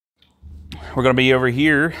We're going to be over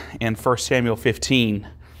here in 1 Samuel 15.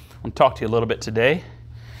 I'm going to talk to you a little bit today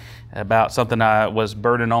about something that was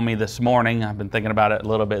burdened on me this morning. I've been thinking about it a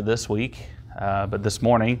little bit this week, but this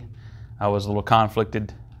morning I was a little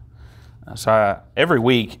conflicted. Every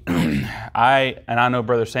week, I know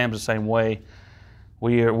Brother Sam's the same way.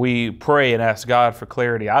 We pray and ask God for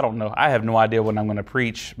clarity. I don't know. I have no idea when I'm going to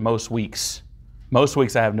preach most weeks. Most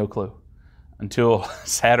weeks I have no clue until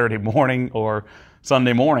Saturday morning or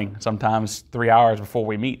Sunday morning, sometimes 3 hours before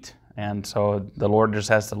we meet. And so the Lord just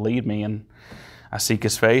has to lead me, and I seek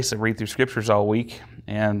His face. I read through Scriptures all week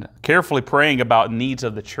and carefully praying about needs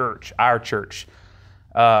of the church, our church.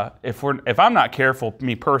 If I'm not careful,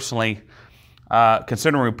 me personally,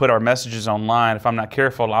 considering we put our messages online, if I'm not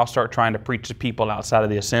careful, I'll start trying to preach to people outside of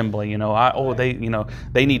the assembly.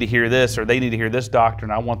 They need to hear this, or they need to hear this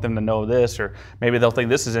doctrine. I want them to know this, or maybe they'll think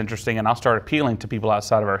this is interesting, and I'll start appealing to people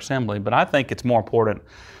outside of our assembly. But I think it's more important,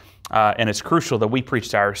 and it's crucial that we preach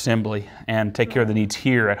to our assembly and take care of the needs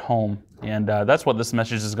here at home. And that's what this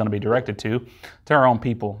message is going to be directed to our own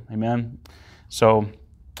people. Amen. So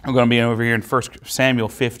I'm going to be over here in 1 Samuel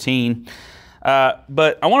 15.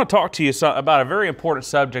 But I want to talk to you about a very important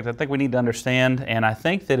subject I think we need to understand, and I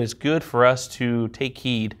think that it's good for us to take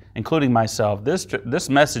heed, including myself. This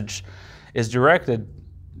message is directed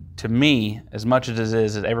to me as much as it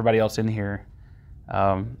is as everybody else in here.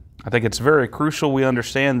 I think it's very crucial we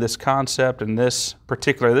understand this concept, and this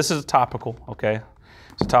is topical, okay?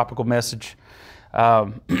 It's a topical message.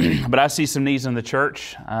 But I see some needs in the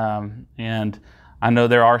church, and I know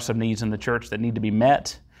there are some needs in the church that need to be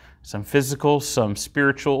met. Some physical, some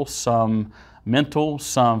spiritual, some mental,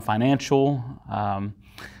 some financial,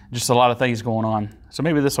 just a lot of things going on. So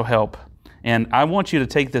maybe this will help. And I want you to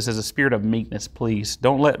take this as a spirit of meekness, please.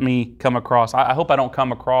 Don't let me come across, I hope I don't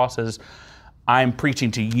come across as I'm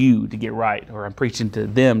preaching to you to get right, or I'm preaching to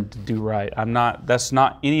them to do right. That's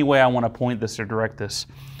not any way I want to point this or direct this.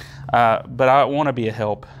 But I want to be a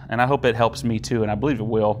help, and I hope it helps me too, and I believe it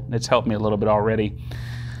will. It's helped me a little bit already.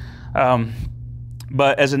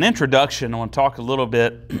 But as an introduction, I want to talk a little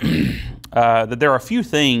bit that there are a few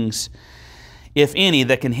things, if any,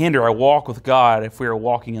 that can hinder our walk with God if we are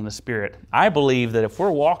walking in the Spirit. I believe that if we're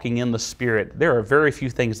walking in the Spirit, there are very few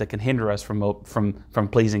things that can hinder us from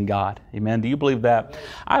pleasing God. Amen? Do you believe that?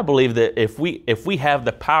 I believe that if we have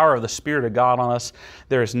the power of the Spirit of God on us,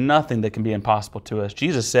 there is nothing that can be impossible to us.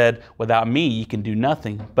 Jesus said, without me, you can do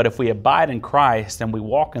nothing. But if we abide in Christ and we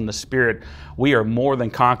walk in the Spirit, we are more than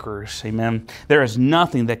conquerors. Amen? There is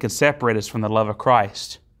nothing that can separate us from the love of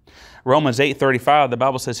Christ. Romans 8:35, the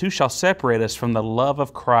Bible says, who shall separate us from the love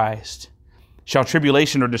of Christ? Shall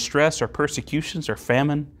tribulation or distress or persecutions or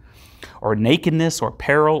famine or nakedness or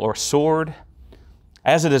peril or sword?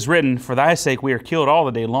 As it is written, for thy sake we are killed all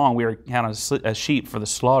the day long. We are counted as sheep for the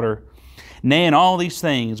slaughter. Nay, in all these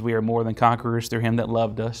things we are more than conquerors through Him that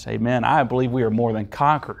loved us. Amen. I believe we are more than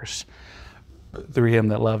conquerors through Him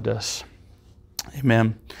that loved us.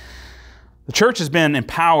 Amen. The church has been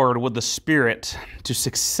empowered with the Spirit to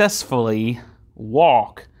successfully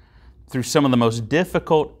walk through some of the most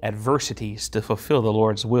difficult adversities to fulfill the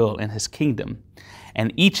Lord's will in His kingdom.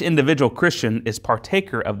 And each individual Christian is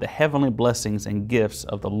partaker of the heavenly blessings and gifts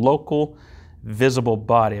of the local, visible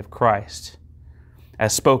body of Christ,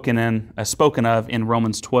 as spoken of in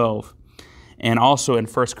Romans 12 and also in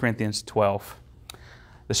 1 Corinthians 12.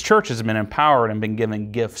 This church has been empowered and been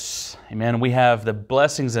given gifts. Amen. We have the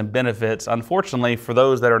blessings and benefits. Unfortunately, for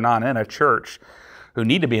those that are not in a church, who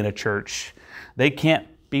need to be in a church, they can't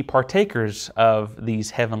be partakers of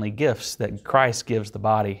these heavenly gifts that Christ gives the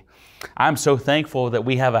body. I'm so thankful that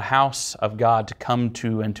we have a house of God to come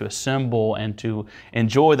to and to assemble and to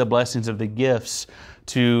enjoy the blessings of the gifts,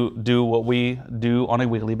 to do what we do on a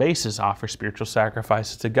weekly basis, offer spiritual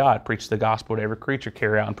sacrifices to God, preach the gospel to every creature,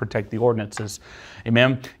 carry out and protect the ordinances.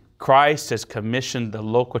 Amen. Christ has commissioned the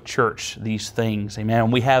local church these things. Amen.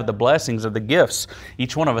 We have the blessings of the gifts.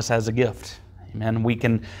 Each one of us has a gift. Amen. We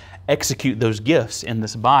can execute those gifts in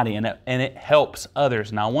this body, and it helps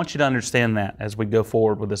others. Now, I want you to understand that as we go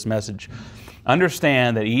forward with this message.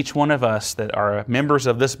 Understand that each one of us that are members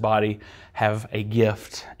of this body have a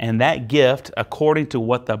gift. And that gift, according to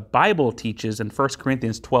what the Bible teaches in 1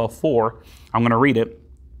 Corinthians 12:4, I'm going to read it.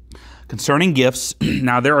 Concerning gifts,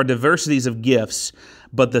 now there are diversities of gifts,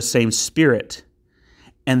 but the same Spirit.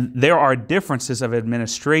 And there are differences of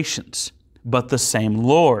administrations, but the same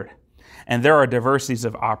Lord. And there are diversities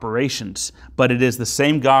of operations, but it is the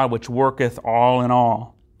same God which worketh all in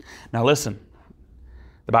all. Now listen.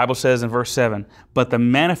 The Bible says in verse 7, but the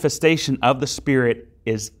manifestation of the Spirit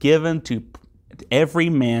is given to every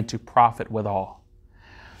man to profit withal.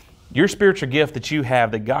 Your spiritual gift that you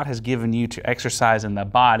have, that God has given you to exercise in the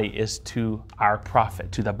body, is to our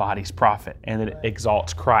profit, to the body's profit, and it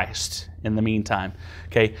exalts Christ in the meantime.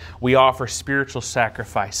 Okay, we offer spiritual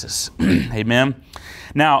sacrifices. Amen.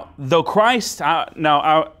 Now, though Christ,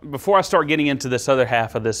 before I start getting into this other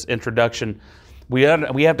half of this introduction, we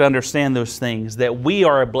have to understand those things, that we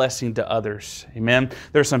are a blessing to others. Amen.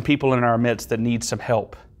 There's some people in our midst that need some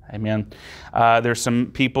help. Amen. There's some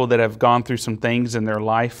people that have gone through some things in their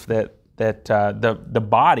life that the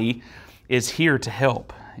body is here to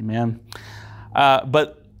help. Amen.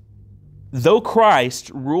 But though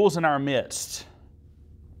Christ rules in our midst,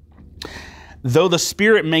 though the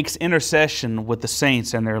Spirit makes intercession with the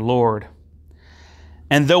saints and their Lord,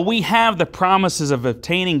 and though we have the promises of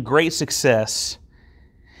obtaining great success,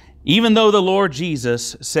 even though the Lord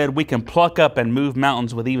Jesus said we can pluck up and move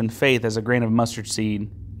mountains with even faith as a grain of mustard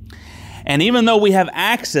seed, and even though we have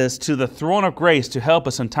access to the throne of grace to help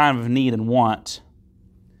us in time of need and want,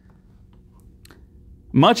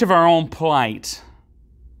 much of our own plight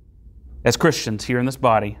as Christians here in this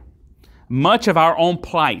body, much of our own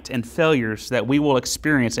plight and failures that we will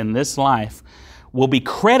experience in this life will be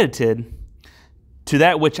credited to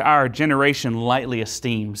that which our generation lightly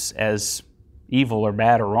esteems as evil or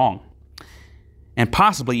bad or wrong, and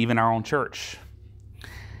possibly even our own church.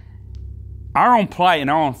 Our own plight and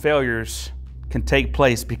our own failures can take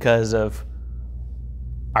place because of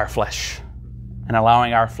our flesh and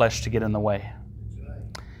allowing our flesh to get in the way.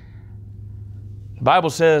 The Bible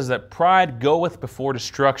says that pride goeth before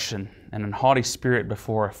destruction, and an haughty spirit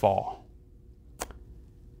before a fall.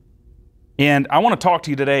 And I want to talk to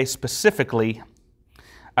you today specifically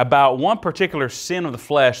about one particular sin of the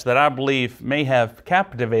flesh that I believe may have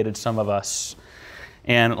captivated some of us.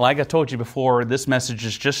 And like I told you before, this message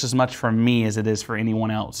is just as much for me as it is for anyone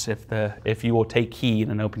else. If you will take heed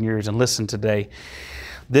and open your ears and listen today,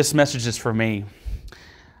 this message is for me.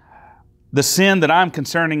 The sin that I'm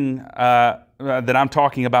talking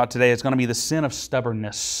about today is going to be the sin of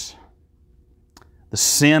stubbornness. The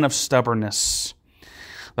sin of stubbornness.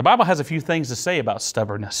 The Bible has a few things to say about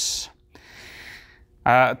stubbornness.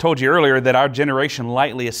 I told you earlier that our generation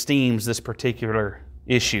lightly esteems this particular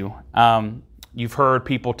issue. You've heard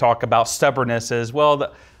people talk about stubbornness as,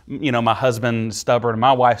 well, my husband's stubborn,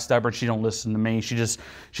 my wife's stubborn, she don't listen to me, she's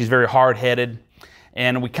very hard-headed.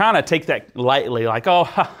 And we kind of take that lightly, like, oh,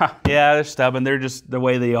 yeah, they're stubborn, they're just the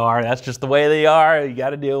way they are, that's just the way they are, you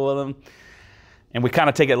got to deal with them. And we kind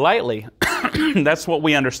of take it lightly. That's what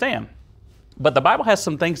we understand. But the Bible has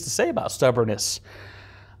some things to say about stubbornness.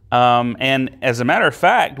 And as a matter of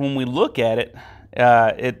fact, when we look at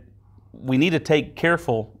it, we need to take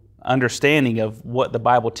careful understanding of what the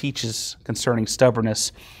Bible teaches concerning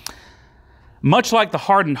stubbornness. Much like the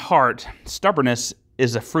hardened heart, stubbornness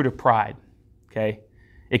is a fruit of pride. Okay?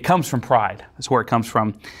 It comes from pride. That's where it comes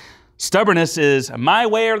from. Stubbornness is my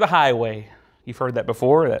way or the highway. You've heard that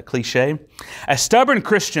before, that cliche. A stubborn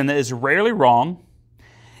Christian is rarely wrong,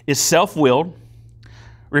 is self-willed,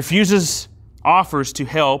 refuses offers to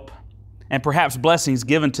help, and perhaps blessings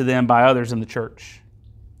given to them by others in the church.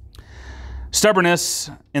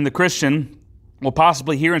 Stubbornness in the Christian will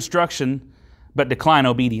possibly hear instruction but decline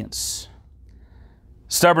obedience.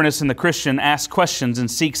 Stubbornness in the Christian asks questions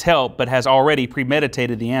and seeks help but has already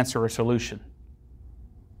premeditated the answer or solution.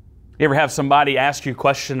 You ever have somebody ask you a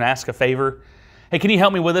question, ask a favor? Hey, can you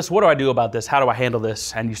help me with this? What do I do about this? How do I handle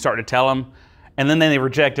this? And you start to tell them, and then they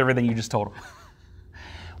reject everything you just told them.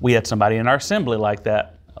 We had somebody in our assembly like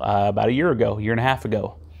that about a year and a half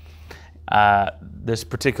ago. This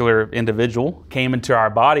particular individual came into our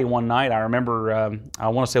body one night. I remember, I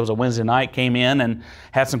want to say it was a Wednesday night, came in and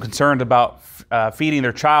had some concerns about feeding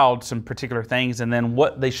their child some particular things and then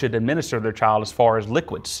what they should administer to their child as far as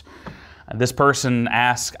liquids. This person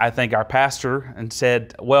asked, I think, our pastor and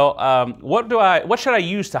said, well, what should I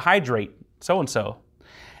use to hydrate so-and-so?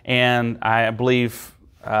 And I believe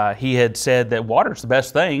he had said that water's the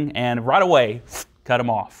best thing, and right away, cut him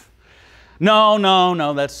off. No,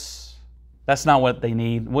 that's not what they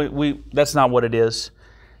need. That's not what it is.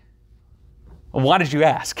 Why did you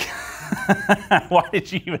ask? Why did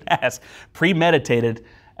you even ask? Premeditated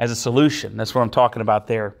as a solution. That's what I'm talking about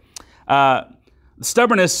there.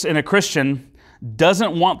 Stubbornness in a Christian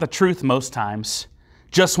doesn't want the truth most times,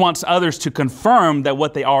 just wants others to confirm that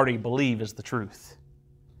what they already believe is the truth.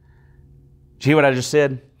 Did you hear what I just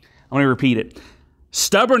said? Let me repeat it.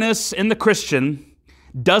 Stubbornness in the Christian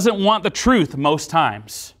doesn't want the truth most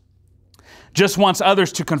times, just wants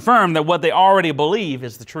others to confirm that what they already believe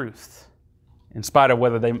is the truth, in spite of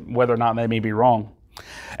whether or not they may be wrong.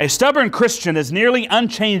 A stubborn Christian is nearly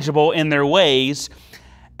unchangeable in their ways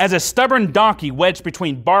As a stubborn donkey wedged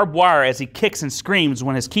between barbed wire as he kicks and screams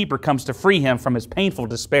when his keeper comes to free him from his painful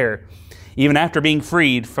despair, even after being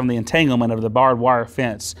freed from the entanglement of the barbed wire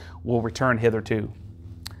fence, will return hitherto.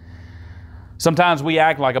 Sometimes we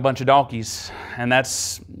act like a bunch of donkeys, and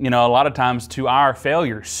that's, a lot of times to our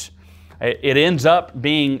failures. It ends up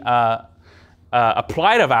being a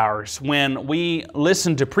plight of ours when we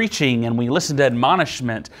listen to preaching and we listen to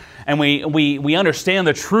admonishment and we understand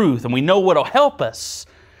the truth and we know what will help us.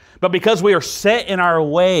 But because we are set in our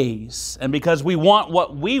ways and because we want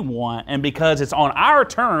what we want and because it's on our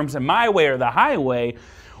terms and my way or the highway,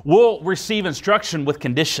 we'll receive instruction with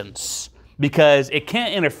conditions because it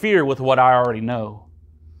can't interfere with what I already know.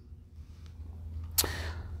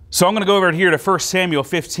 So I'm going to go over here to 1 Samuel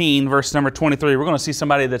 15, verse number 23. We're going to see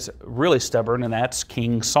somebody that's really stubborn, and that's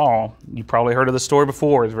King Saul. You probably heard of the story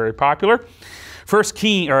before. It's very popular. 1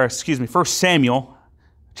 Samuel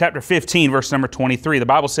chapter 15, verse number 23. The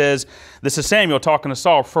Bible says, this is Samuel talking to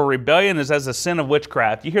Saul, for rebellion is as the sin of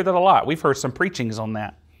witchcraft. You hear that a lot. We've heard some preachings on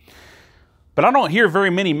that. But I don't hear very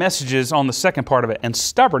many messages on the second part of it. And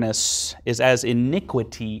stubbornness is as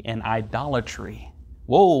iniquity and idolatry.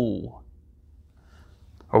 Whoa.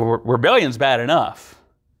 Rebellion's bad enough.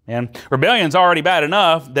 And rebellion's already bad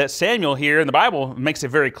enough that Samuel here in the Bible makes it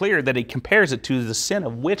very clear that he compares it to the sin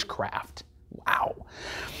of witchcraft. Wow.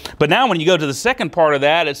 But now when you go to the second part of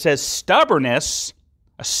that, it says stubbornness,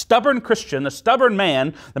 a stubborn Christian, a stubborn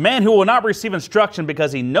man, the man who will not receive instruction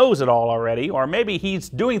because he knows it all already, or maybe he's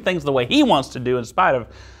doing things the way he wants to do in spite of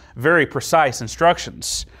very precise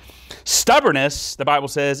instructions. Stubbornness, the Bible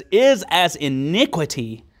says, is as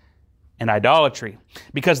iniquity and idolatry.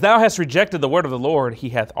 Because thou hast rejected the word of the Lord, he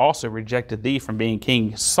hath also rejected thee from being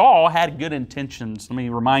king. Saul had good intentions. Let me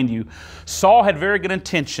remind you, Saul had very good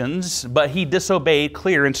intentions, but he disobeyed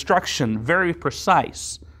clear instruction, very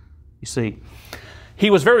precise. You see,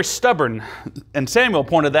 he was very stubborn, and Samuel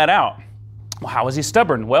pointed that out. Well, how was he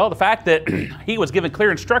stubborn? Well, the fact that he was given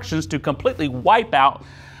clear instructions to completely wipe out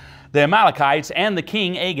the Amalekites and the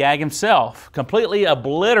king Agag himself, completely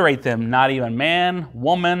obliterate them. Not even man,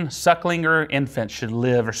 woman, suckling, or infant should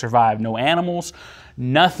live or survive. No animals,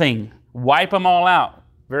 nothing. Wipe them all out.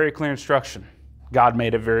 Very clear instruction. God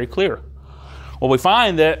made it very clear. Well, we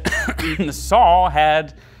find that Saul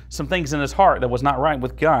had some things in his heart that was not right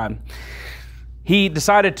with God. He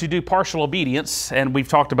decided to do partial obedience, and we've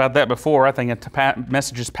talked about that before, I think, in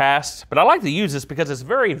messages past. But I like to use this because it's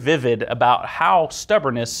very vivid about how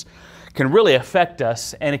stubbornness can really affect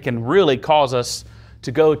us, and it can really cause us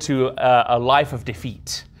to go to a life of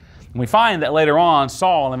defeat. And we find that later on,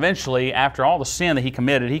 Saul, eventually, after all the sin that he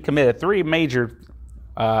committed three major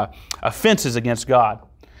offenses against God.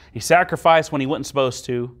 He sacrificed when he wasn't supposed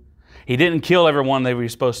to. He didn't kill everyone that he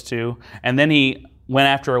was supposed to. And then he went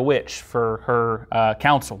after a witch for her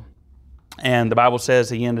counsel. And the Bible says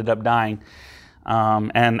he ended up dying.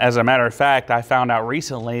 And as a matter of fact, I found out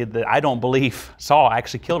recently that I don't believe Saul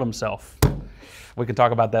actually killed himself. We can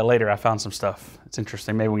talk about that later. I found some stuff. It's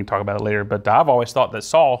interesting. Maybe we can talk about it later. But I've always thought that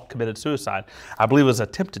Saul committed suicide. I believe it was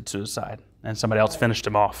attempted suicide, and somebody else finished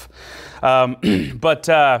him off.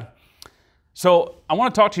 So I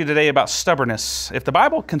want to talk to you today about stubbornness. If the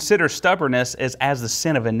Bible considers stubbornness as the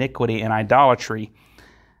sin of iniquity and idolatry,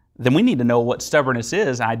 then we need to know what stubbornness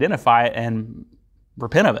is, identify it, and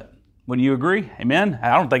repent of it. Wouldn't you agree? Amen?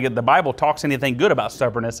 I don't think the Bible talks anything good about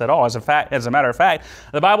stubbornness at all. As a matter of fact,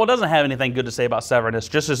 the Bible doesn't have anything good to say about stubbornness,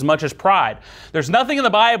 just as much as pride. There's nothing in the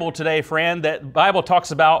Bible today, friend, that the Bible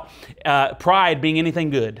talks about pride being anything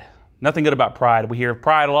good. Nothing good about pride. We hear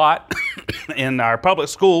pride a lot in our public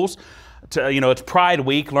schools. It's Pride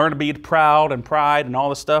Week, learn to be proud and pride and all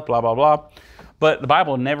this stuff, blah, blah, blah. But the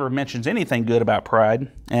Bible never mentions anything good about pride,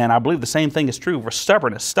 and I believe the same thing is true for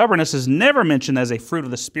stubbornness. Stubbornness is never mentioned as a fruit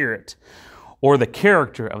of the Spirit or the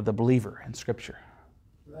character of the believer in Scripture.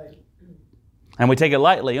 Right. And we take it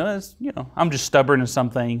lightly. I'm just stubborn in some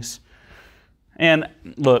things. And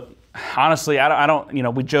look, honestly, I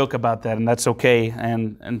don't, we joke about that, and that's okay.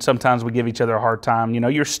 And sometimes we give each other a hard time.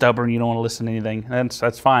 You're stubborn, you don't want to listen to anything.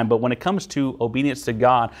 That's fine. But when it comes to obedience to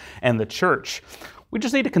God and the church, we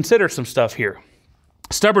just need to consider some stuff here.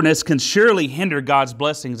 Stubbornness can surely hinder God's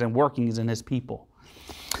blessings and workings in His people.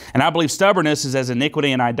 And I believe stubbornness is as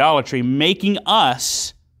iniquity and idolatry, making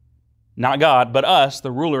us, not God, but us,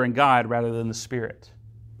 the ruler and guide rather than the Spirit.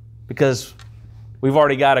 Because we've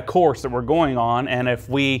already got a course that we're going on, and if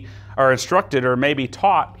we are instructed or maybe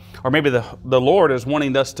taught, or maybe the Lord is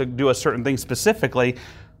wanting us to do a certain thing specifically,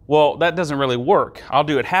 well, that doesn't really work. I'll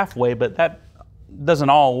do it halfway, but that doesn't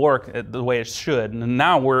all work the way it should. And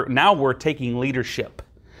now we're taking leadership.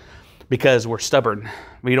 because we're stubborn.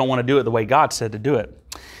 We don't want to do it the way God said to do it.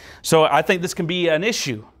 So I think this can be an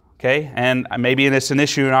issue, okay? And maybe it's an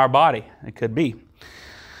issue in our body. It could be.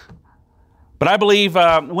 But I believe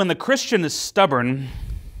when the Christian is stubborn,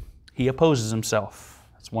 he opposes himself.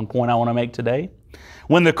 That's one point I want to make today.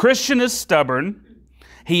 When the Christian is stubborn,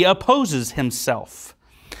 he opposes himself.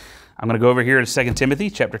 I'm going to go over here to 2 Timothy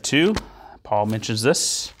chapter 2. Paul mentions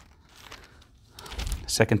this.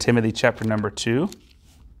 2 Timothy chapter number 2.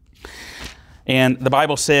 And the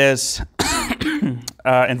Bible says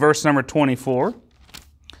in verse number 24,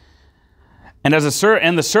 And the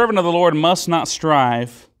servant of the Lord must not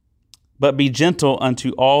strive, but be gentle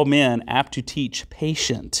unto all men, apt to teach,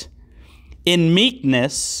 patient, in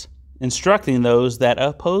meekness, instructing those that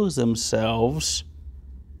oppose themselves,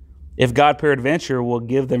 if God peradventure will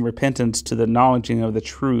give them repentance to the acknowledging of the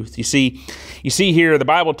truth. You see here, the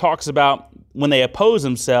Bible talks about when they oppose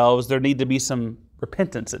themselves, there need to be some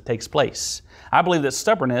repentance that takes place. I believe that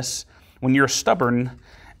stubbornness, when you're stubborn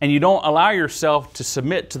and you don't allow yourself to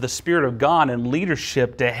submit to the Spirit of God and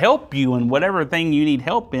leadership to help you in whatever thing you need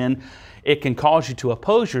help in, it can cause you to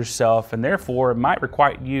oppose yourself, and therefore it might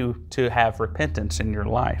require you to have repentance in your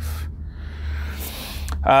life.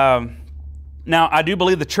 Now, I do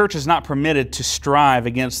believe the church is not permitted to strive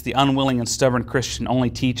against the unwilling and stubborn Christian,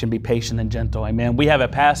 only teach and be patient and gentle. Amen. We have a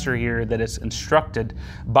pastor here that is instructed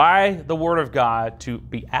by the Word of God to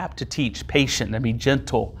be apt to teach, patient, and be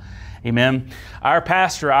gentle. Amen. Our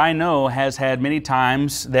pastor, I know, has had many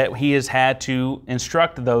times that he has had to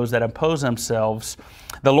instruct those that oppose themselves.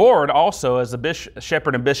 The Lord also, as the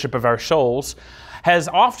shepherd and bishop of our souls, has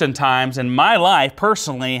oftentimes in my life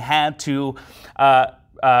personally had to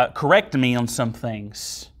correct me on some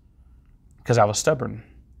things because I was stubborn,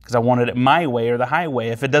 because I wanted it my way or the highway.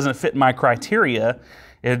 If it doesn't fit my criteria,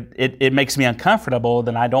 it makes me uncomfortable,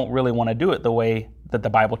 then I don't really want to do it the way that the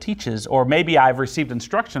Bible teaches. Or maybe I've received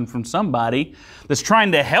instruction from somebody that's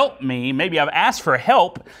trying to help me. Maybe I've asked for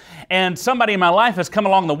help, and somebody in my life has come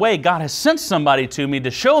along the way. God has sent somebody to me to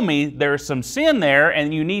show me there's some sin there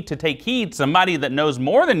and you need to take heed. Somebody that knows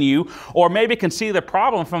more than you, or maybe can see the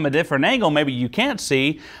problem from a different angle maybe you can't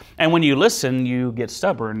see. And when you listen, you get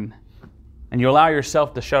stubborn and you allow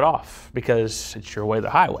yourself to shut off because it's your way or the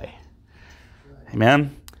highway.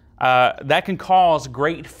 Amen. That can cause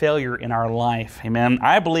great failure in our life. Amen.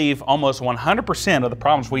 I believe almost 100% of the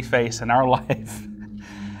problems we face in our life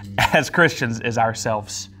as Christians is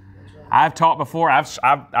ourselves. I've taught before,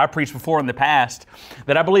 I've preached before in the past,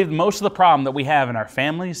 that I believe most of the problem that we have in our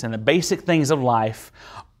families and the basic things of life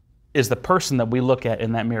is the person that we look at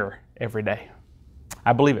in that mirror every day.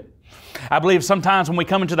 I believe it. I believe sometimes when we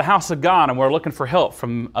come into the house of God and we're looking for help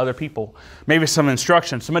from other people, maybe some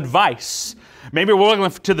instruction, some advice, maybe we're looking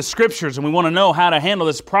to the Scriptures and we want to know how to handle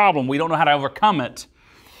this problem. We don't know how to overcome it.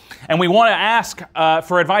 And we want to ask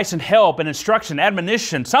for advice and help and instruction,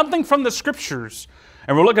 admonition, something from the Scriptures.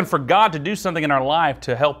 And we're looking for God to do something in our life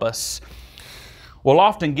to help us. We'll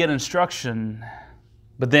often get instruction,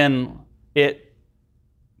 but then it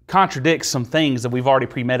contradicts some things that we've already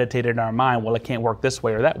premeditated in our mind. Well, it can't work this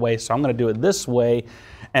way or that way, so I'm going to do it this way.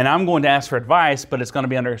 And I'm going to ask for advice, but it's going to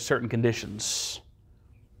be under certain conditions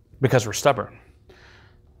because we're stubborn.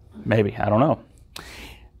 Maybe, I don't know.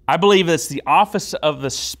 I believe it's the office of the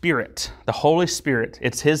Spirit, the Holy Spirit.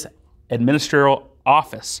 It's His administrative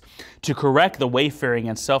office to correct the wayfaring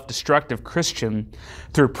and self-destructive Christian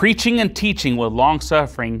through preaching and teaching with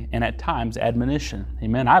long-suffering and at times admonition.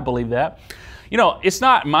 Amen. I believe that. You know, it's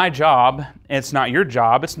not my job, it's not your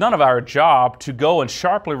job, it's none of our job to go and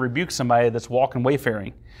sharply rebuke somebody that's walking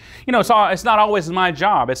wayfaring. You know, it's not always my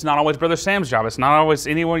job, it's not always Brother Sam's job, it's not always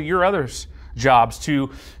any one of your others' jobs to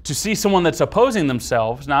see someone that's opposing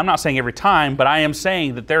themselves. Now, I'm not saying every time, but I am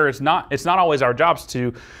saying that it's not always our jobs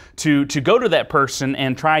to go to that person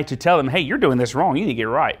and try to tell them, hey, you're doing this wrong, you need to get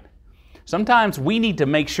right. Sometimes we need to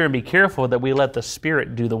make sure and be careful that we let the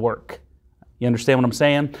Spirit do the work. You understand what I'm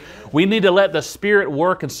saying? We need to let the Spirit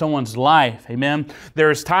work in someone's life. Amen.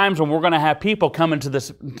 There's times when we're going to have people come into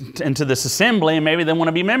this assembly and maybe they want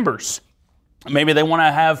to be members. Maybe they want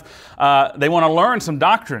to learn some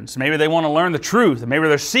doctrines. Maybe they want to learn the truth. Maybe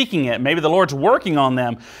they're seeking it. Maybe the Lord's working on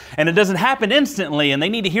them. And it doesn't happen instantly. And they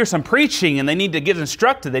need to hear some preaching. And they need to get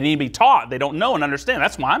instructed. They need to be taught. They don't know and understand.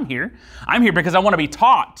 That's why I'm here. I'm here because I want to be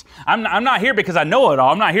taught. I'm not here because I know it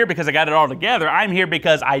all. I'm not here because I got it all together. I'm here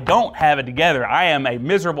because I don't have it together. I am a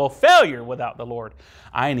miserable failure without the Lord.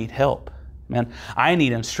 I need help. Man, I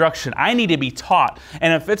need instruction. I need to be taught.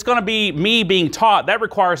 And if it's going to be me being taught, that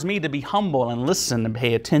requires me to be humble and listen and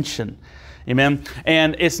pay attention. Amen.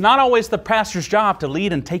 And it's not always the pastor's job to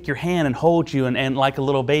lead and take your hand and hold you and like a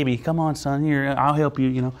little baby. Come on, son, here, I'll help you,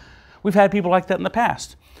 you know. We've had people like that in the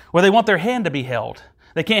past, where they want their hand to be held.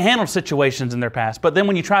 They can't handle situations in their past. But then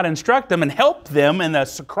when you try to instruct them and help them in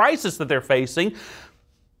the crisis that they're facing,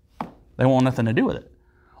 they want nothing to do with it.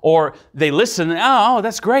 Or they listen, oh,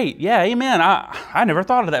 that's great. Yeah, amen. I never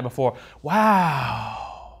thought of that before.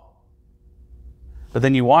 Wow. But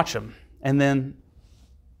then you watch them, and then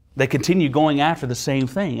they continue going after the same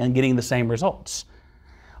thing and getting the same results.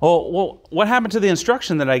 Well, what happened to the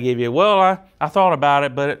instruction that I gave you? Well, I thought about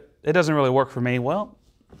it, but it doesn't really work for me. Well,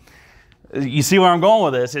 you see where I'm going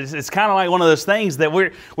with this? It's kind of like one of those things that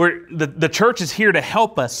the church is here to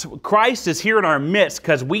help us. Christ is here in our midst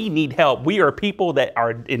because we need help. We are people that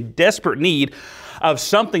are in desperate need of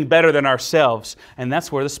something better than ourselves. And that's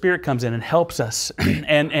where the Spirit comes in and helps us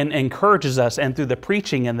and encourages us. And through the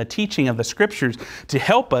preaching and the teaching of the Scriptures to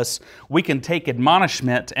help us, we can take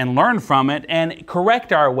admonishment and learn from it and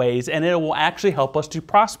correct our ways, and it will actually help us to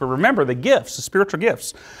prosper. Remember the gifts, the spiritual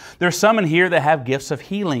gifts. There's some in here that have gifts of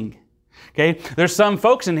healing. Okay, there's some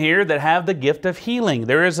folks in here that have the gift of healing.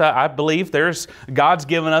 I believe God's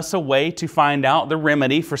given us a way to find out the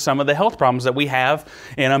remedy for some of the health problems that we have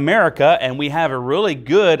in America, and we have a really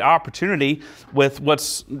good opportunity with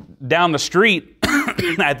what's down the street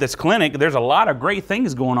at this clinic. There's a lot of great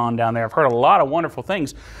things going on down there. I've heard a lot of wonderful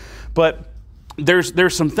things, but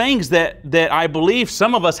there's some things that I believe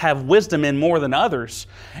some of us have wisdom in more than others.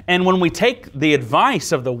 And when we take the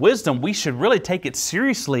advice of the wisdom, we should really take it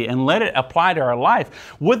seriously and let it apply to our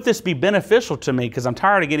life. Would this be beneficial to me? Because I'm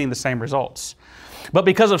tired of getting the same results. But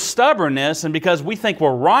because of stubbornness and because we think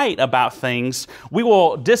we're right about things, we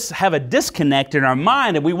will have a disconnect in our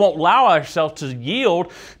mind, and we won't allow ourselves to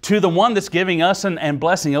yield to the one that's giving us and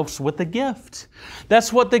blessing us with the gift.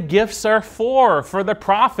 That's what the gifts are for the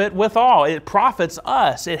profit withal. It profits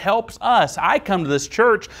us. It helps us. I come to this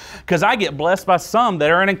church because I get blessed by some that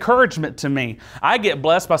are an encouragement to me. I get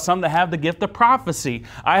blessed by some that have the gift of prophecy.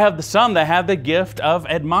 I have some that have the gift of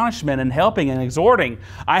admonishment and helping and exhorting.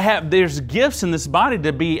 There's gifts in this body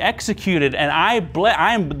to be executed, and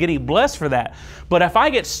I am getting blessed for that. But if I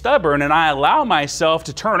get stubborn and I allow myself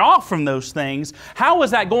to turn off from those things, how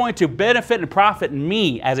is that going to benefit and profit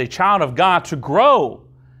me as a child of God to grow?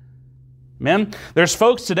 Amen? There's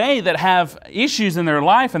folks today that have issues in their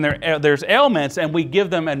life and there's ailments, and we give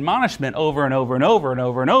them admonishment over and over and over and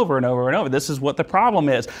over and over and over and over. This is what the problem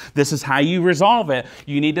is. This is how you resolve it.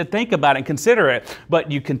 You need to think about it and consider it.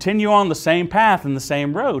 But you continue on the same path and the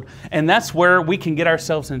same road. And that's where we can get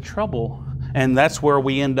ourselves in trouble. And that's where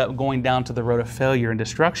we end up going down to the road of failure and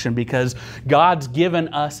destruction, because God's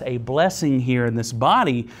given us a blessing here in this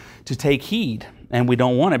body to take heed, and we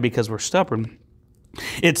don't want it because we're stubborn.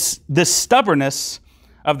 It's this stubbornness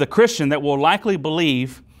of the Christian that will likely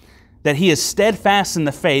believe that he is steadfast in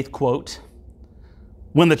the faith, quote,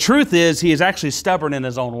 when the truth is he is actually stubborn in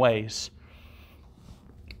his own ways.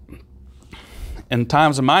 In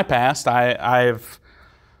times of my past, I've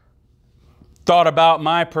thought about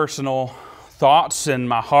my personal thoughts and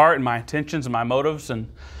my heart and my intentions and my motives, and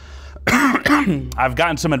I've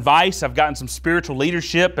gotten some advice, I've gotten some spiritual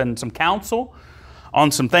leadership and some counsel on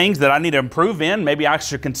some things that I need to improve in, maybe I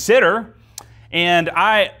should consider, and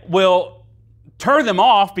I will turn them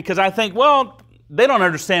off because I think, well, they don't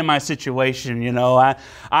understand my situation, you know.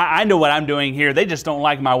 I know what I'm doing here. They just don't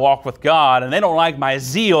like my walk with God, and they don't like my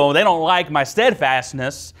zeal, they don't like my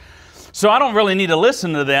steadfastness. So I don't really need to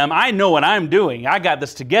listen to them. I know what I'm doing. I got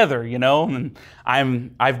this together, you know, and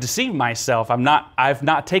I've deceived myself. I've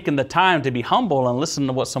not taken the time to be humble and listen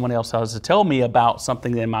to what someone else has to tell me about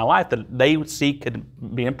something in my life that they see could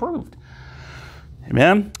be improved.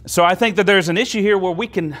 Amen. So I think that there's an issue here where we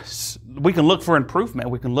can look for improvement.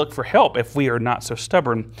 We can look for help if we are not so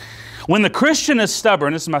stubborn. When the Christian is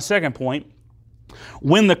stubborn, this is my second point.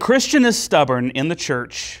 When the Christian is stubborn in the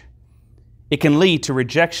church, it can lead to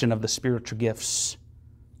rejection of the spiritual gifts.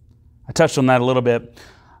 I touched on that a little bit.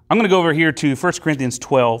 I'm going to go over here to 1 Corinthians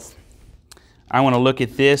 12. I want to look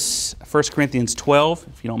at this, 1 Corinthians 12,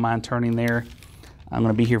 if you don't mind turning there. I'm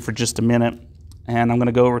going to be here for just a minute. And I'm going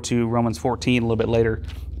to go over to Romans 14 a little bit later,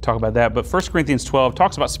 talk about that. But 1 Corinthians 12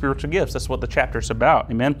 talks about spiritual gifts. That's what the chapter is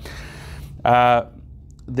about. Amen.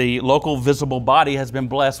 The local visible body has been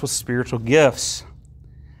blessed with spiritual gifts.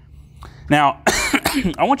 Now,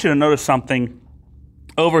 I want you to notice something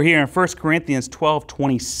over here in 1 Corinthians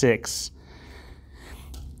 12:26.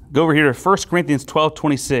 Go over here to 1 Corinthians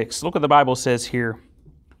 12:26. Look what the Bible says here.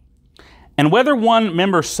 And whether one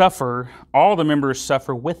member suffer, all the members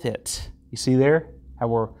suffer with it. You see there how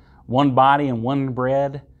we're one body and one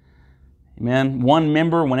bread? Amen. One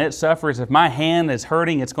member, when it suffers, if my hand is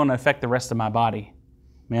hurting, it's going to affect the rest of my body.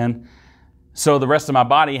 Amen. So the rest of my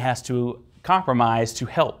body has to compromise to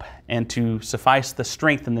help and to suffice the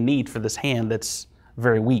strength and the need for this hand that's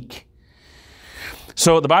very weak.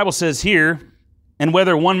 So the Bible says here, and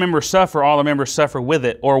whether one member suffer, all the members suffer with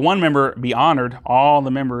it, or one member be honored, all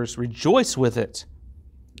the members rejoice with it.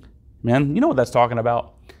 Man, you know what that's talking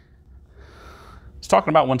about? It's talking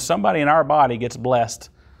about when somebody in our body gets blessed,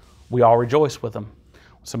 we all rejoice with them.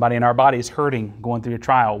 When somebody in our body is hurting, going through a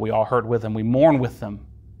trial, we all hurt with them. We mourn with them.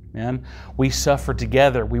 Man, we suffer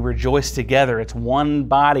together. We rejoice together. It's one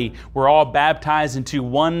body. We're all baptized into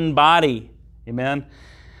one body. Amen.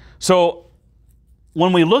 So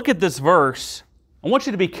when we look at this verse, I want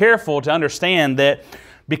you to be careful to understand that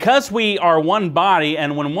because we are one body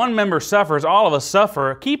and when one member suffers, all of us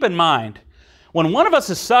suffer, keep in mind, when one of us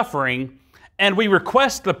is suffering and we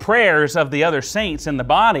request the prayers of the other saints in the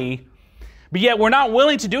body, but yet we're not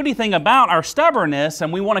willing to do anything about our stubbornness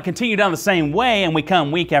and we want to continue down the same way and we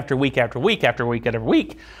come week after week after week after week after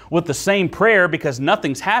week with the same prayer because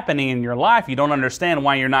nothing's happening in your life. You don't understand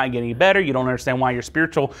why you're not getting better. You don't understand why your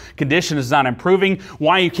spiritual condition is not improving,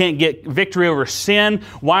 why you can't get victory over sin,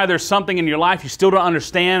 why there's something in your life you still don't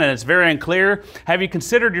understand and it's very unclear. Have you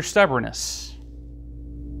considered your stubbornness?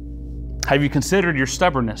 Have you considered your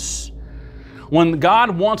stubbornness? When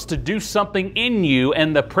God wants to do something in you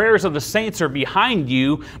and the prayers of the saints are behind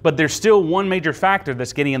you, but there's still one major factor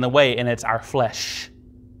that's getting in the way, and it's our flesh.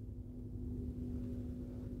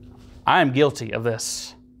 I am guilty of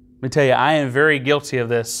this. Let me tell you, I am very guilty of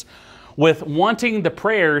this. With wanting the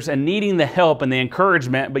prayers and needing the help and the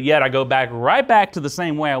encouragement, but yet I go right back to the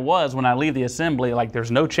same way I was when I leave the assembly, like there's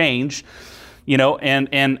no change. You know,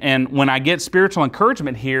 and when I get spiritual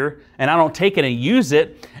encouragement here and I don't take it and use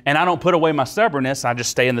it and I don't put away my stubbornness, I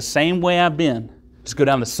just stay in the same way I've been. Just go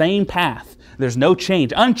down the same path. There's no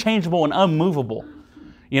change. Unchangeable and unmovable.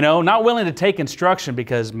 You know, not willing to take instruction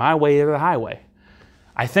because my way is the highway.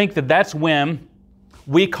 I think that that's when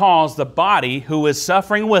we cause the body who is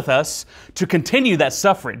suffering with us to continue that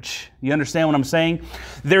suffrage. You understand what I'm saying?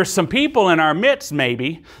 There's some people in our midst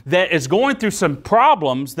maybe that is going through some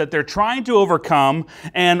problems that they're trying to overcome,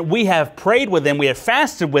 and we have prayed with them, we have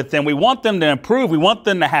fasted with them, we want them to improve, we want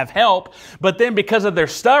them to have help, but then because of their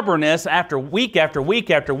stubbornness after week after week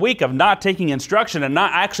after week of not taking instruction and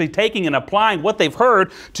not actually taking and applying what they've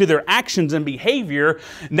heard to their actions and behavior,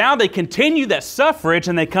 now they continue that suffrage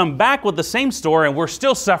and they come back with the same story and we're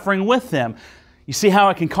still suffering with them. You see how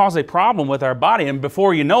it can cause a problem with our body, and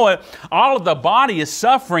before you know it, all of the body is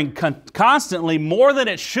suffering constantly more than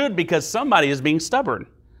it should because somebody is being stubborn.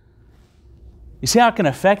 You see how it can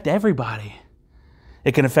affect everybody.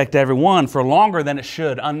 It can affect everyone for longer than it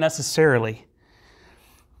should, unnecessarily.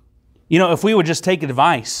 You know, if we would just take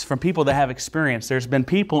advice from people that have experience, there's been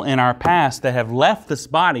people in our past that have left this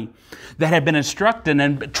body, that have been instructed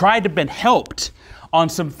and tried to be helped on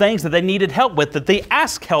some things that they needed help with, that they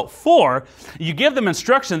ask help for. You give them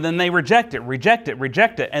instruction, then they reject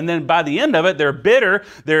it. And then by the end of it, they're bitter,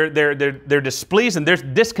 they're displeased, and they're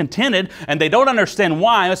discontented, and they don't understand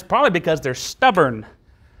why. It's probably because they're stubborn.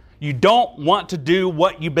 You don't want to do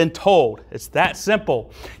what you've been told. It's that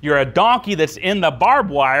simple. You're a donkey that's in the barbed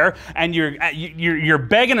wire, and you're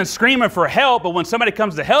begging and screaming for help, but when somebody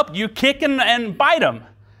comes to help, you kick and bite them.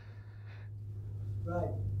 Right.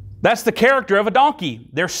 That's the character of a donkey.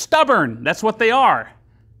 They're stubborn. That's what they are.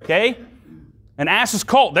 Okay? An ass's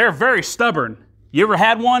colt, they're very stubborn. You ever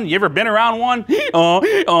had one? You ever been around one?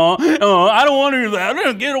 I don't want to do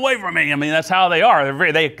that. Get away from me. I mean, that's how they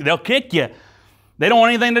are. They'll kick you. They don't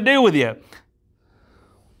want anything to do with you.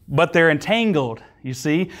 But they're entangled, you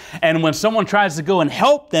see. And when someone tries to go and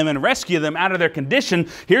help them and rescue them out of their condition,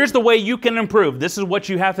 here's the way you can improve. This is what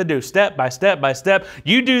you have to do, step by step by step.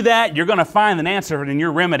 You do that, you're going to find an answer in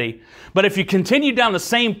your remedy. But if you continue down the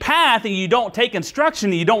same path and you don't take instruction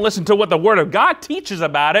and you don't listen to what the Word of God teaches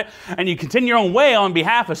about it, and you continue your own way on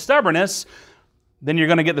behalf of stubbornness, then you're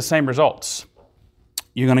going to get the same results.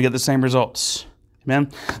 You're going to get the same results.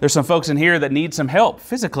 Amen? There's some folks in here that need some help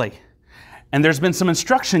physically. And there's been some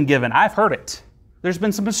instruction given. I've heard it. There's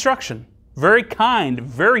been some instruction. Very kind,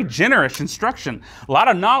 very generous instruction. A lot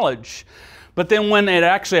of knowledge. But then when it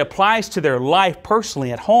actually applies to their life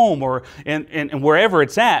personally at home or in wherever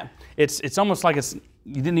it's at, it's almost like you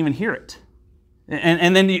didn't even hear it.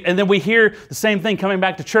 And then we hear the same thing coming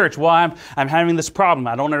back to church. Well, I'm having this problem.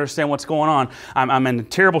 I don't understand what's going on. I'm in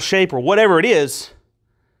terrible shape or whatever it is.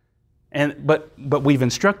 But we've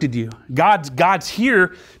instructed you. God's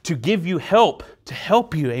here to give you help, to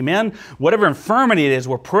help you. Amen? Whatever infirmity it is,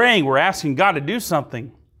 we're praying, we're asking God to do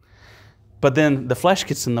something. But then the flesh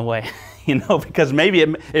gets in the way, because maybe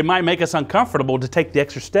it might make us uncomfortable to take the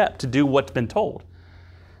extra step to do what's been told.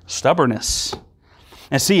 Stubbornness.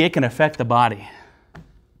 And see, it can affect the body.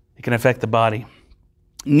 It can affect the body.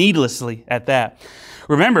 Needlessly at that.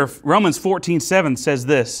 Remember, Romans 14:7 says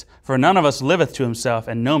this, "For none of us liveth to himself,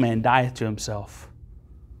 and no man dieth to himself."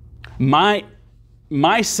 My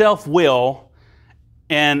self-will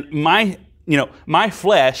and my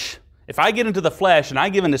flesh, if I get into the flesh and I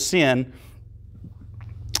give into sin,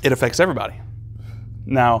 it affects everybody.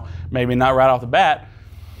 Now, maybe not right off the bat.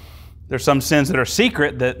 There's some sins that are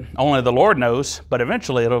secret that only the Lord knows, but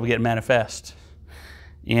eventually it'll get manifest.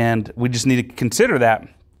 And we just need to consider that.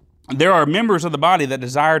 There are members of the body that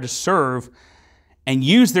desire to serve and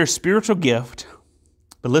use their spiritual gift.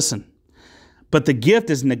 But listen, but the gift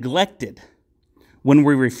is neglected when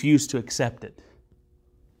we refuse to accept it.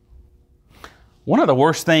 One of the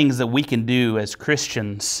worst things that we can do as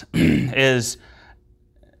Christians is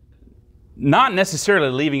not necessarily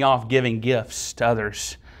leaving off giving gifts to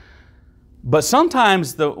others, but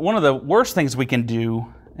sometimes one of the worst things we can do,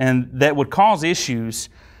 and that would cause issues,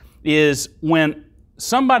 is when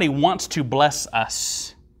somebody wants to bless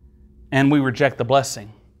us and we reject the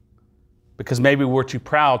blessing because maybe we're too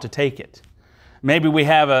proud to take it. Maybe we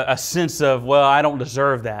have a sense of, well, I don't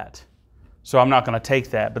deserve that, so I'm not going to take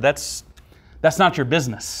that. But that's not your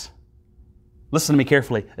business. Listen to me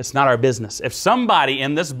carefully. It's not our business. If somebody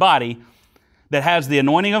in this body that has the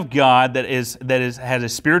anointing of God, has a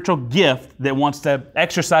spiritual gift, that wants to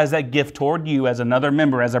exercise that gift toward you as another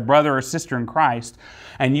member, as a brother or sister in Christ,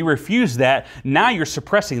 and you refuse that, now you're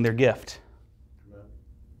suppressing their gift.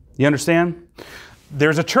 You understand?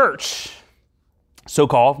 There's a church,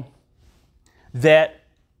 so-called, that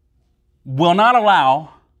will not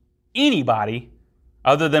allow anybody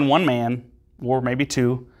other than one man, or maybe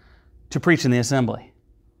two, to preach in the assembly.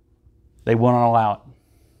 They will not allow it.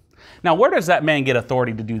 Now, where does that man get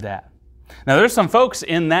authority to do that? Now, there's some folks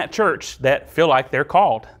in that church that feel like they're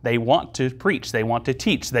called. They want to preach. They want to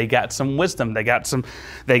teach. They got some wisdom. They got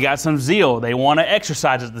some zeal. They want to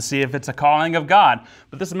exercise it to see if it's a calling of God.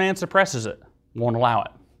 But this man suppresses it, won't allow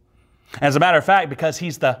it. As a matter of fact, because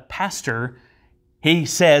he's the pastor, he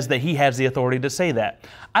says that he has the authority to say that.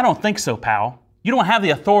 I don't think so, pal. You don't have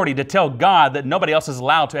the authority to tell God that nobody else is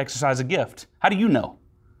allowed to exercise a gift. How do you know?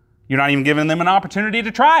 You're not even giving them an opportunity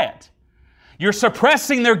to try it. You're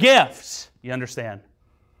suppressing their gifts. You understand?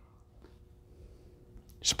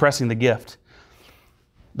 Suppressing the gift.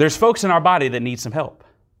 There's folks in our body that need some help.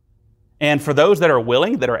 And for those that are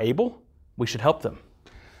willing, that are able, we should help them.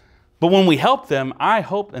 But when we help them, I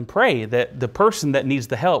hope and pray that the person that needs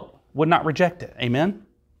the help would not reject it. Amen?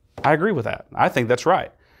 I agree with that. I think that's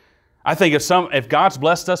right. I think if God's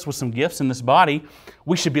blessed us with some gifts in this body,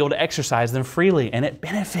 we should be able to exercise them freely. And it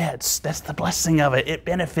benefits. That's the blessing of it. It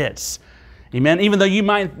benefits. Amen? Even though you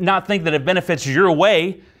might not think that it benefits your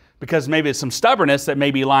way, because maybe it's some stubbornness that may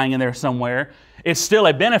be lying in there somewhere, it's still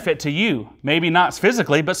a benefit to you. Maybe not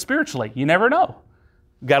physically, but spiritually. You never know.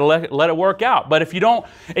 You've got to let it work out. But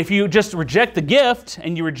if you just reject the gift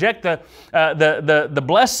and you reject the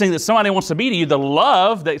blessing that somebody wants to be to you, the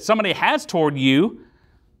love that somebody has toward you,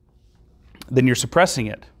 then you're suppressing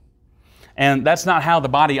it. And that's not how the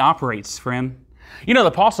body operates, friend. You know, the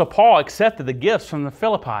Apostle Paul accepted the gifts from the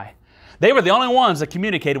Philippi. They were the only ones that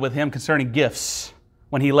communicated with him concerning gifts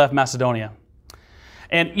when he left Macedonia.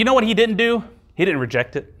 And you know what he didn't do? He didn't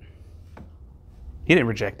reject it. He didn't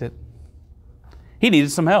reject it. He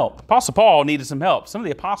needed some help. Apostle Paul needed some help. Some of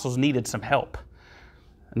the apostles needed some help.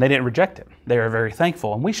 And they didn't reject it. They were very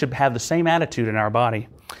thankful. And we should have the same attitude in our body.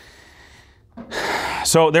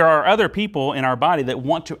 So there are other people in our body that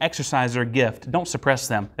want to exercise their gift. Don't suppress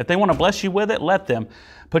them. If they want to bless you with it, let them.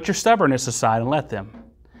 Put your stubbornness aside and let them.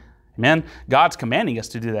 Amen? God's commanding us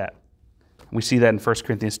to do that. We see that in 1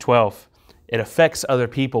 Corinthians 12. It affects other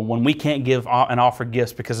people. When we can't give and offer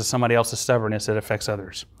gifts because of somebody else's stubbornness, it affects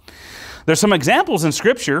others. There's some examples in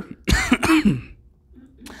Scripture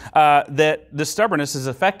that the stubbornness has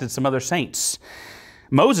affected some other saints.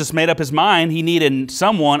 Moses made up his mind he needed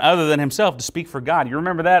someone other than himself to speak for God. You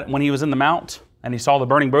remember that when he was in the mount and he saw the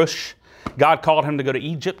burning bush? God called him to go to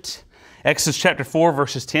Egypt. Exodus chapter 4,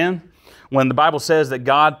 verses 10. When the Bible says that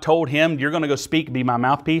God told him, you're going to go speak, be my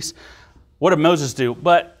mouthpiece. What did Moses do?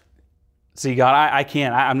 But, see, God, I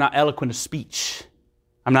can't. I'm not eloquent of speech.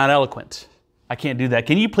 I'm not eloquent. I can't do that.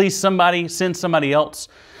 Can you please send somebody else?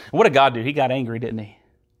 What did God do? He got angry, didn't he?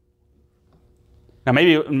 Now,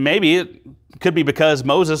 maybe it could be because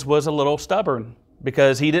Moses was a little stubborn,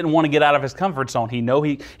 because he didn't want to get out of his comfort zone. He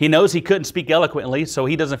knows he couldn't speak eloquently, so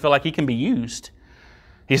he doesn't feel like he can be used.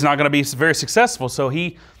 He's not going to be very successful, so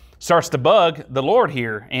he starts to bug the Lord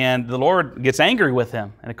here, and the Lord gets angry with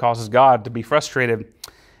him, and it causes God to be frustrated,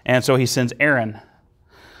 and so he sends Aaron.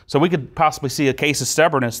 So we could possibly see a case of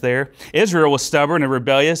stubbornness there. Israel was stubborn and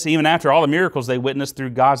rebellious even after all the miracles they witnessed through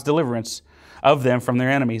God's deliverance of them from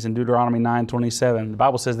their enemies in Deuteronomy 9:27. The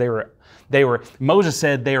Bible says Moses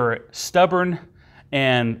said they were stubborn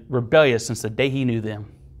and rebellious since the day he knew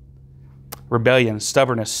them. Rebellion,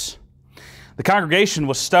 stubbornness. The congregation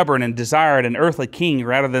was stubborn and desired an earthly king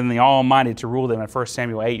rather than the Almighty to rule them in 1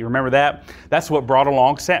 Samuel 8. You remember that? That's what brought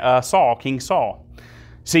along Saul, King Saul.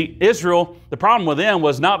 See, Israel, the problem with them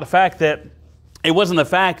was not the fact that, it wasn't the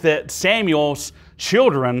fact that Samuel's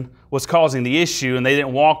children was causing the issue and they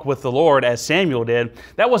didn't walk with the Lord as Samuel did.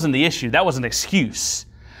 That wasn't the issue. That was an excuse.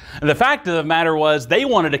 And the fact of the matter was they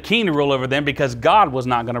wanted a king to rule over them because God was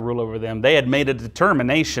not going to rule over them. They had made a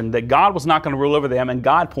determination that God was not going to rule over them, and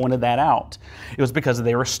God pointed that out. It was because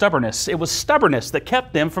they were stubbornness. It was stubbornness that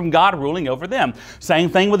kept them from God ruling over them. Same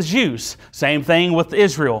thing with Jews. Same thing with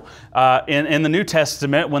Israel. In the New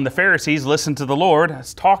Testament, when the Pharisees listened to the Lord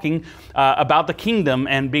talking about the kingdom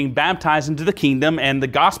and being baptized into the kingdom and the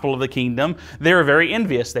gospel of the kingdom, they were very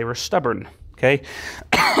envious. They were stubborn. Okay?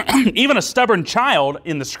 Even a stubborn child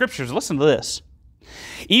in the Scriptures, listen to this.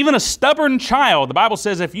 Even a stubborn child, the Bible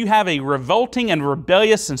says if you have a revolting and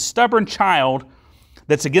rebellious and stubborn child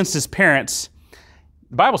that's against his parents,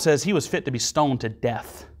 the Bible says he was fit to be stoned to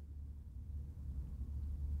death.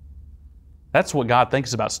 That's what God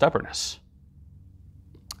thinks about stubbornness.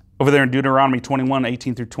 Over there in Deuteronomy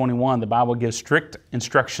 21:18 through 21, the Bible gives strict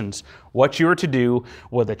instructions what you are to do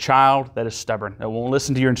with a child that is stubborn, that won't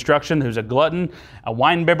listen to your instruction, who's a glutton, a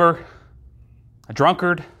winebibber, a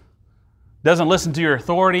drunkard, doesn't listen to your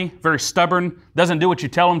authority, very stubborn, doesn't do what you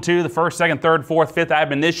tell them to, the first, second, third, fourth, fifth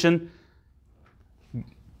admonition.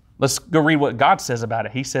 Let's go read what God says about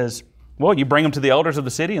it. He says, well, you bring them to the elders of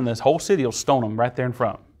the city and this whole city will stone them right there in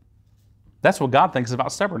front. That's what God thinks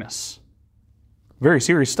about stubbornness. Very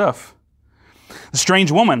serious stuff. The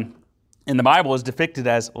strange woman in the Bible is depicted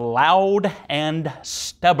as loud and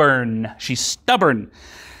stubborn. She's stubborn.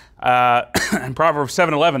 In Proverbs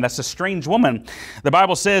 7:11, that's a strange woman. The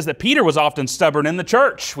Bible says that Peter was often stubborn in the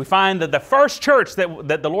church. We find that the first church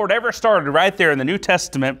that the Lord ever started right there in the New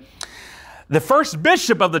Testament, the first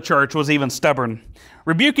bishop of the church was even stubborn,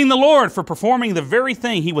 rebuking the Lord for performing the very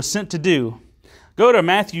thing he was sent to do. Go to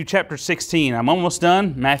Matthew chapter 16. I'm almost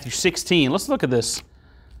done. Matthew 16. Let's look at this.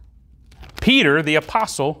 Peter, the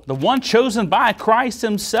apostle, the one chosen by Christ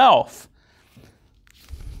himself,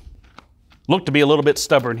 looked to be a little bit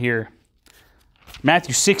stubborn here.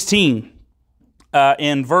 Matthew 16,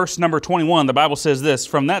 in verse number 21, the Bible says this,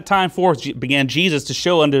 from that time forth began Jesus to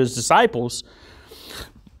show unto his disciples.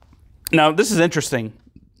 Now, this is interesting.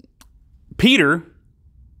 Peter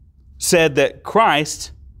said that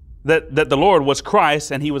Christ... That the Lord was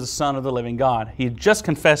Christ and he was the Son of the living God. He had just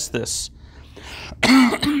confessed this.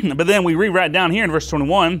 But then we read right down here in verse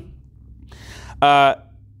 21, the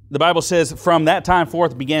Bible says, from that time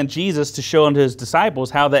forth began Jesus to show unto his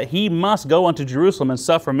disciples how that he must go unto Jerusalem and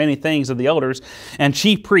suffer many things of the elders and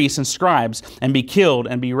chief priests and scribes and be killed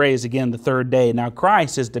and be raised again the third day. Now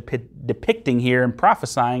Christ is depicting here and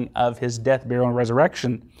prophesying of his death, burial, and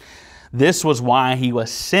resurrection. This was why he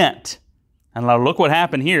was sent. And look what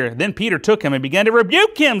happened here. Then Peter took him and began to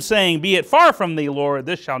rebuke him, saying, be it far from thee, Lord,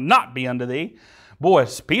 this shall not be unto thee. Boy,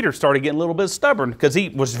 Peter started getting a little bit stubborn because he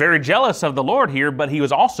was very jealous of the Lord here, but he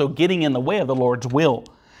was also getting in the way of the Lord's will.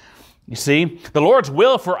 You see, the Lord's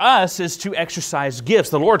will for us is to exercise gifts.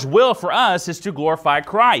 The Lord's will for us is to glorify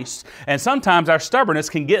Christ. And sometimes our stubbornness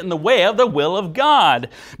can get in the way of the will of God.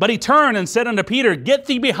 But he turned and said unto Peter, get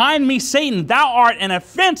thee behind me, Satan, thou art an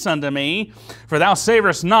offense unto me, for thou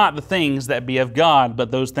savorest not the things that be of God,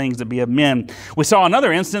 but those things that be of men. We saw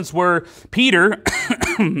another instance where Peter,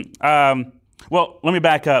 well, let me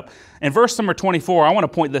back up. In verse number 24, I want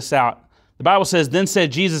to point this out. The Bible says, then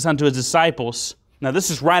said Jesus unto his disciples. Now,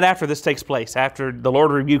 this is right after this takes place, after the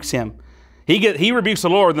Lord rebukes him. He rebukes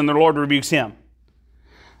the Lord, then the Lord rebukes him.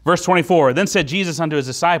 Verse 24, then said Jesus unto his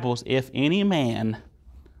disciples, if any man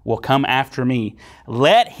will come after me,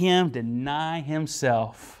 let him deny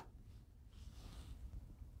himself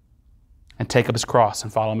and take up his cross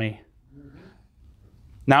and follow me.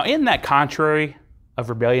 Now, isn't that contrary of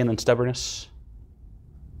rebellion and stubbornness?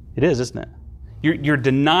 It is, isn't it? You're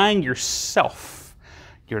denying yourself,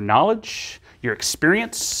 your knowledge, your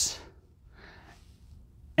experience,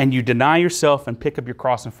 and you deny yourself and pick up your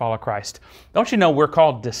cross and follow Christ. Don't you know we're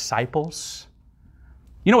called disciples?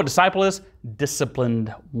 You know what disciple is?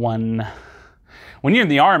 Disciplined one. When you're in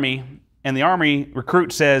the army and the army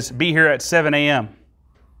recruit says, be here at 7 a.m.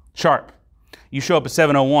 sharp. You show up at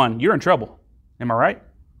 7:01, you're in trouble. Am I right?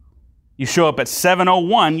 You show up at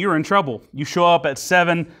 7:01, you're in trouble. You show up at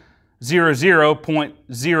 7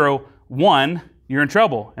 0.01, you're in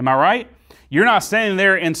trouble. Am I right? You're not standing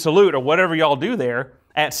there in salute or whatever y'all do there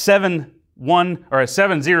at 7.1 or at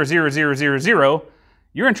 7.00000.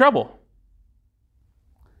 You're in trouble.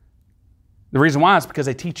 The reason why is because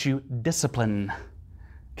they teach you discipline.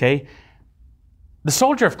 Okay? The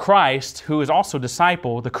soldier of Christ, who is also a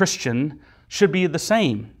disciple, the Christian, should be the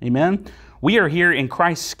same. Amen? We are here in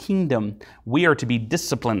Christ's kingdom. We are to be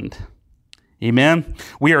disciplined. Amen?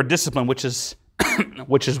 We are disciplined, which is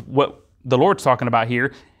what the Lord's talking about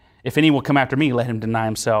here. If any will come after me, let him deny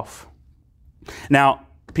himself. Now,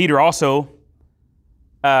 Peter also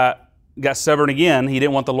got stubborn again. He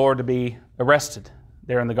didn't want the Lord to be arrested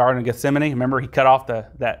there in the Garden of Gethsemane. Remember, he cut off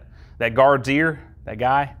that guard's ear, that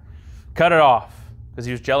guy? Cut it off because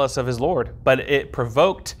he was jealous of his Lord. But it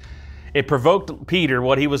provoked Peter,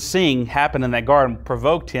 what he was seeing happen in that garden,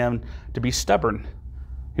 provoked him to be stubborn.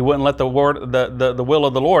 He wouldn't let the will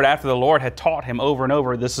of the Lord, after the Lord had taught him over and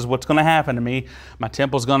over, this is what's going to happen to me. My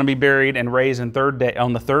temple's going to be buried and raised on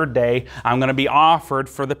the third day. I'm going to be offered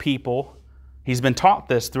for the people. He's been taught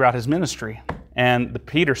this throughout his ministry. And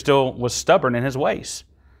Peter still was stubborn in his ways.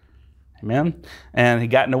 Amen? And he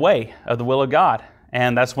got in the way of the will of God.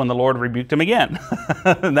 And that's when the Lord rebuked him again.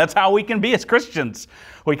 And that's how we can be as Christians.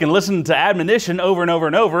 We can listen to admonition over and over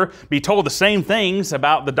and over, be told the same things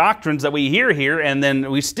about the doctrines that we hear here, and then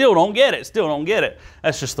we still don't get it.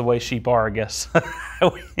 That's just the way sheep are, I guess.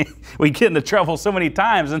 We get into trouble so many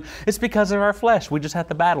times, and it's because of our flesh. We just have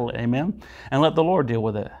to battle it, amen? And let the Lord deal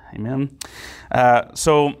with it, amen?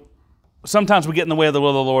 So sometimes we get in the way of the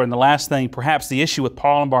will of the Lord. And the last thing, perhaps the issue with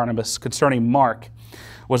Paul and Barnabas concerning Mark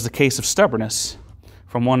was the case of stubbornness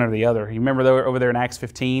from one or the other. You remember over there in Acts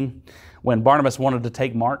 15 when Barnabas wanted to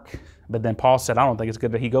take Mark, but then Paul said, I don't think it's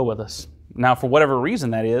good that he go with us. Now, for whatever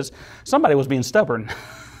reason that is, somebody was being stubborn,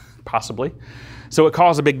 possibly. So it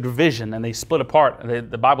caused a big division, and they split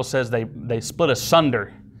apart. The Bible says they split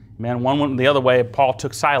asunder. Man, one went the other way. Paul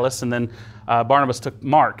took Silas, and then Barnabas took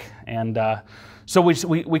Mark. And so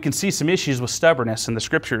we can see some issues with stubbornness in the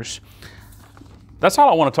Scriptures. That's all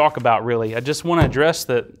I want to talk about, really. I just want to address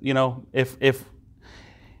that,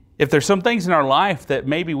 if there's some things in our life that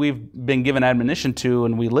maybe we've been given admonition to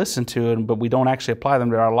and we listen to, but we don't actually apply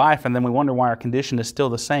them to our life, and then we wonder why our condition is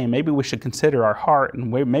still the same, maybe we should consider our heart,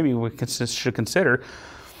 and maybe we should consider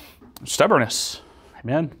stubbornness.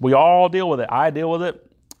 Amen. We all deal with it. I deal with it.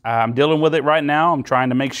 I'm dealing with it right now. I'm trying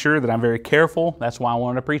to make sure that I'm very careful. That's why I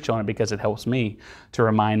wanted to preach on it, because it helps me to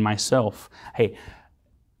remind myself, hey,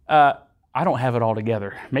 I don't have it all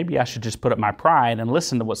together. Maybe I should just put up my pride and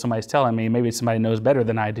listen to what somebody's telling me. Maybe somebody knows better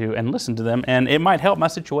than I do, and listen to them, and it might help my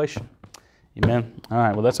situation. Amen. All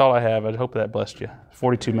right, well, that's all I have. I hope that blessed you.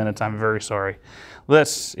 42 minutes. I'm very sorry.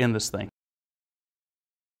 Let's end this thing.